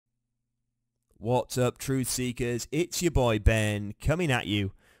What's up, truth seekers? It's your boy Ben coming at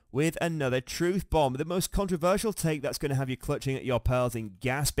you with another truth bomb, the most controversial take that's going to have you clutching at your pearls and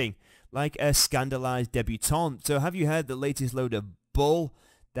gasping like a scandalized debutante. So have you heard the latest load of bull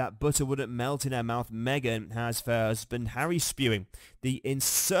that butter wouldn't melt in her mouth Meghan has for her husband Harry spewing? The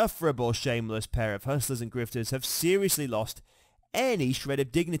insufferable shameless pair of hustlers and grifters have seriously lost any shred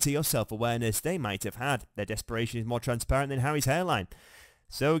of dignity or self-awareness they might have had. Their desperation is more transparent than Harry's hairline.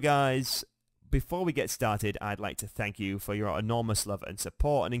 So guys, before we get started, I'd like to thank you for your enormous love and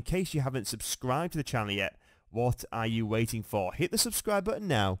support, and in case you haven't subscribed to the channel yet, what are you waiting for? Hit the subscribe button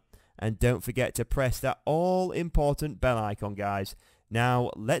now, and don't forget to press that all-important bell icon, guys.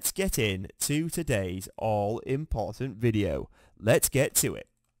 Now, let's get into today's all-important video. Let's get to it.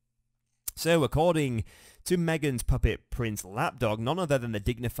 So, according to Meghan's puppet Prince Lapdog, none other than the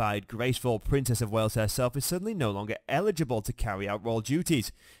dignified, graceful Princess of Wales herself is suddenly no longer eligible to carry out royal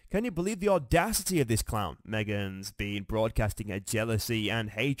duties. Can you believe the audacity of this clown? Meghan's been broadcasting her jealousy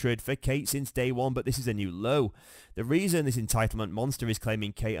and hatred for Kate since day one, but this is a new low. The reason this entitlement monster is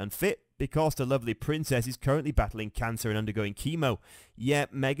claiming Kate unfit? Because the lovely princess is currently battling cancer and undergoing chemo.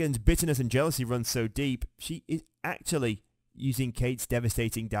 Yet Meghan's bitterness and jealousy run so deep, she is actually using Kate's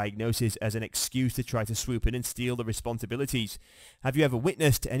devastating diagnosis as an excuse to try to swoop in and steal the responsibilities. Have you ever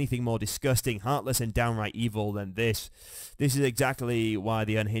witnessed anything more disgusting, heartless and downright evil than this? This is exactly why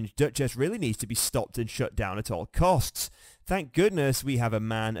the unhinged Duchess really needs to be stopped and shut down at all costs. Thank goodness we have a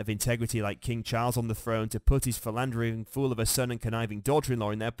man of integrity like King Charles on the throne to put his philandering fool of a son and conniving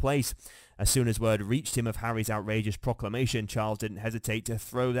daughter-in-law in their place. As soon as word reached him of Harry's outrageous proclamation, Charles didn't hesitate to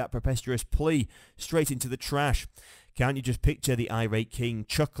throw that preposterous plea straight into the trash. Can't you just picture the irate king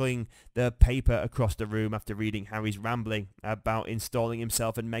chuckling the paper across the room after reading Harry's rambling about installing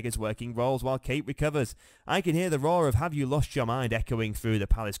himself in Meghan's working roles while Kate recovers? I can hear the roar of "Have you lost your mind?" echoing through the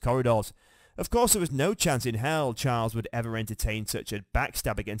palace corridors. Of course, there was no chance in hell Charles would ever entertain such a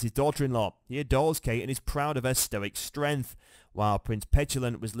backstab against his daughter-in-law. He adores Kate and is proud of her stoic strength. While Prince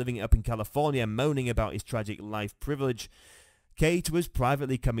Petulant was living it up in California, moaning about his tragic life privilege, Kate was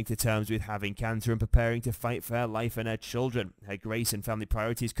privately coming to terms with having cancer and preparing to fight for her life and her children. Her grace and family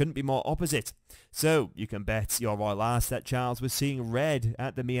priorities couldn't be more opposite. So, you can bet your royal ass that Charles was seeing red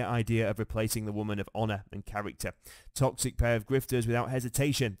at the mere idea of replacing the woman of honour and character. Toxic pair of grifters without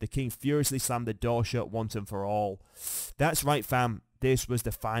hesitation. The king furiously slammed the door shut once and for all. That's right, fam. This was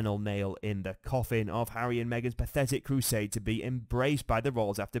the final nail in the coffin of Harry and Meghan's pathetic crusade to be embraced by the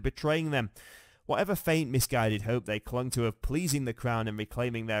royals after betraying them. Whatever faint, misguided hope they clung to of pleasing the crown and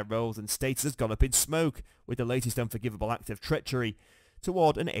reclaiming their roles and status has gone up in smoke with the latest unforgivable act of treachery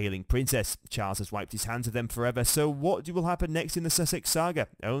toward an ailing princess. Charles has wiped his hands of them forever, so what will happen next in the Sussex saga?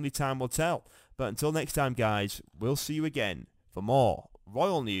 Only time will tell. But until next time, guys, we'll see you again for more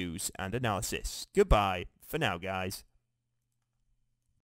royal news and analysis. Goodbye for now, guys.